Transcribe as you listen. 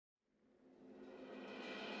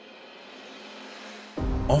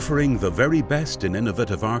offering the very best in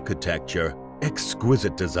innovative architecture,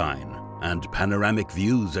 exquisite design, and panoramic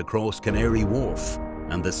views across Canary Wharf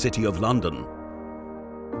and the City of London.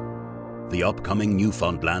 The upcoming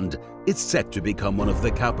Newfoundland is set to become one of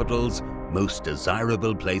the capital's most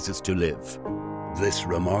desirable places to live. This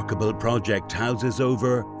remarkable project houses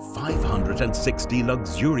over 560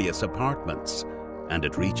 luxurious apartments, and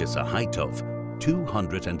it reaches a height of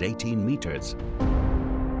 218 meters.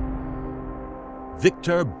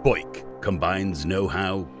 Victor Buyck combines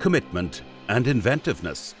know-how, commitment, and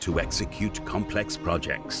inventiveness to execute complex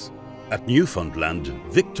projects. At Newfoundland,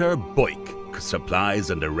 Victor Buyck supplies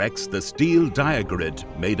and erects the steel diagrid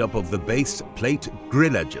made up of the base plate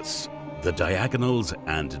grillages, the diagonals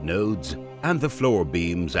and nodes, and the floor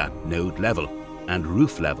beams at node level and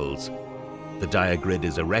roof levels. The diagrid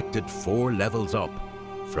is erected 4 levels up,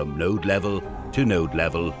 from node level to node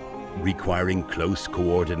level, requiring close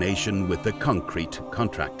coordination with the concrete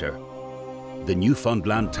contractor. The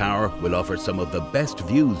Newfoundland Tower will offer some of the best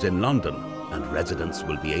views in London, and residents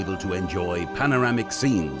will be able to enjoy panoramic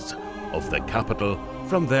scenes of the capital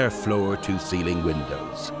from their floor-to-ceiling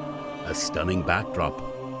windows, a stunning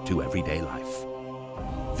backdrop to everyday life.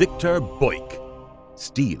 Victor Buyck,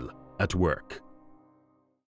 Steel at Work.